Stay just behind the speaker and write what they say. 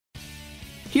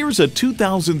Here's a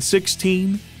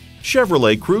 2016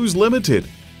 Chevrolet Cruze Limited.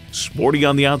 Sporty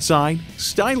on the outside,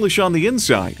 stylish on the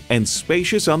inside, and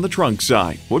spacious on the trunk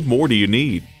side. What more do you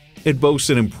need? It boasts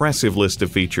an impressive list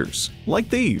of features, like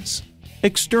these: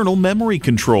 external memory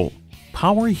control,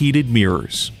 power heated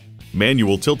mirrors,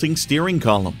 manual tilting steering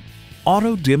column,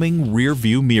 auto dimming rear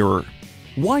view mirror,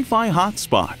 Wi-Fi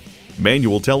hotspot,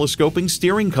 manual telescoping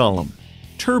steering column,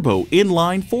 turbo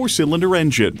inline 4-cylinder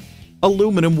engine,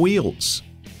 aluminum wheels,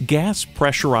 gas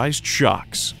pressurized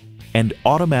shocks, and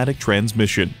automatic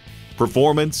transmission.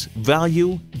 Performance,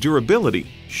 value, durability,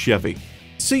 Chevy.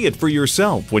 See it for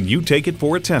yourself when you take it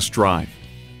for a test drive.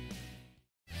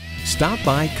 Stop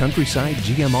by Countryside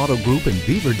GM Auto Group in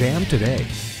Beaver Dam today.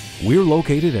 We're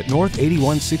located at North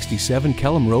 8167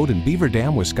 Kellom Road in Beaver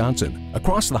Dam, Wisconsin,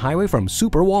 across the highway from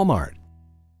Super Walmart.